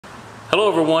Hello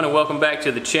everyone and welcome back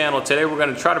to the channel. Today we're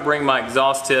going to try to bring my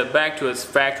exhaust tip back to its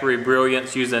factory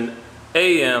brilliance using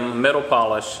AM Metal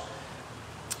Polish.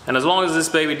 And as long as this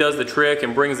baby does the trick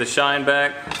and brings the shine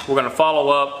back, we're going to follow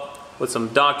up with some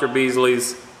Dr.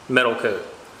 Beasley's Metal Coat.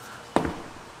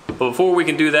 But before we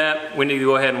can do that, we need to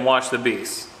go ahead and watch the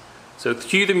beast. So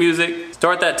cue the music,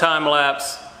 start that time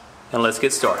lapse, and let's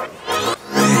get started.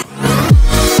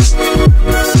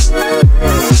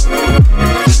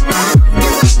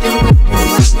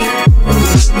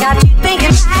 Got you thinking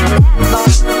about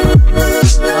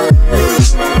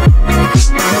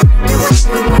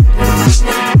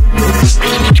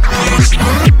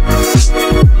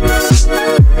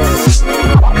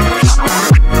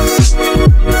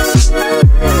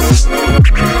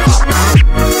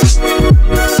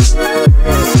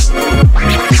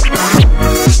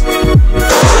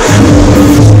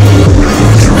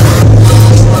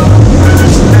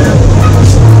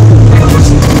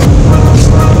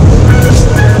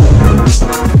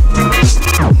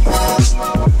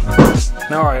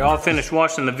Alright, all finished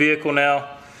washing the vehicle now.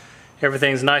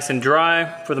 Everything's nice and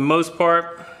dry for the most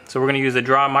part. So we're going to use a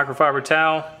dry microfiber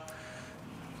towel.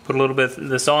 Put a little bit of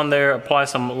this on there, apply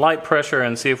some light pressure,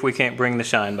 and see if we can't bring the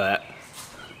shine back.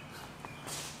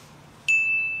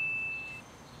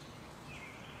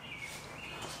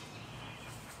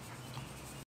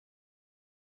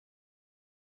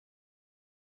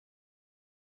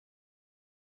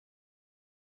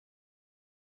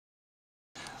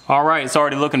 Alright, it's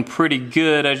already looking pretty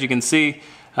good, as you can see.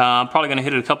 I'm probably going to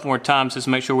hit it a couple more times just to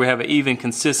make sure we have an even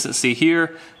consistency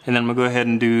here, and then I'm going to go ahead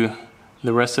and do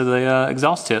the rest of the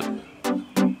exhaust tip.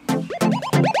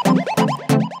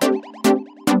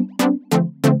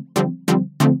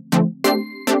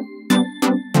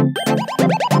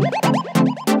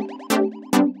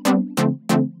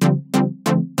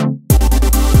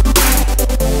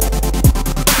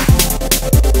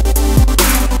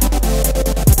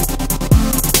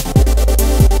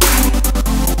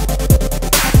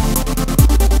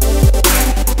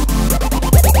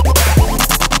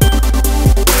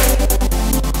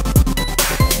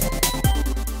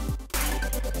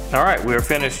 Alright, we are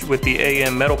finished with the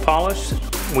AM Metal Polish.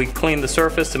 We cleaned the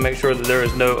surface to make sure that there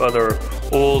is no other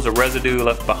oils or residue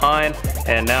left behind,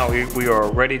 and now we are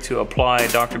ready to apply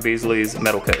Dr. Beasley's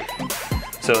Metal Coat.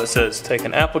 So it says take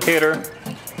an applicator,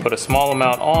 put a small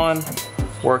amount on,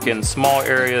 work in small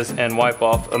areas, and wipe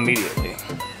off immediately.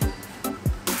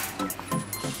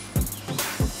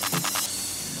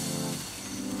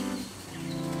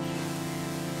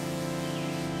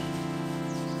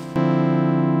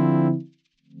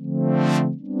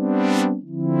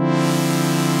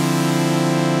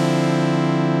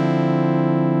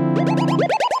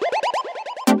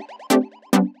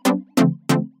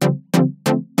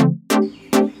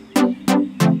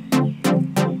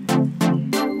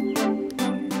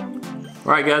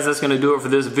 Alright guys, that's going to do it for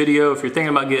this video. If you're thinking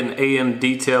about getting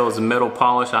AMDetails Metal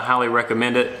Polish, I highly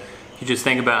recommend it. You just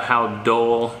think about how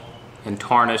dull and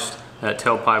tarnished that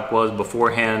tailpipe was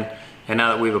beforehand, and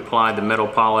now that we've applied the metal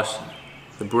polish,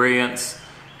 the brilliance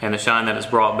and the shine that it's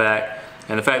brought back,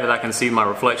 and the fact that I can see my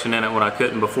reflection in it when I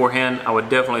couldn't beforehand, I would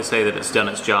definitely say that it's done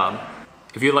its job.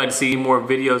 If you'd like to see more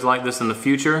videos like this in the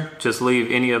future, just leave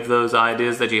any of those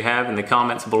ideas that you have in the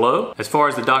comments below. As far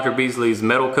as the Dr. Beasley's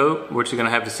Metal Coat, we're just going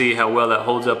to have to see how well that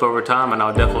holds up over time, and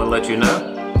I'll definitely let you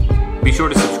know. Be sure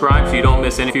to subscribe so you don't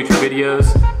miss any future videos.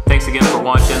 Thanks again for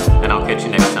watching, and I'll catch you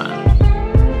next time.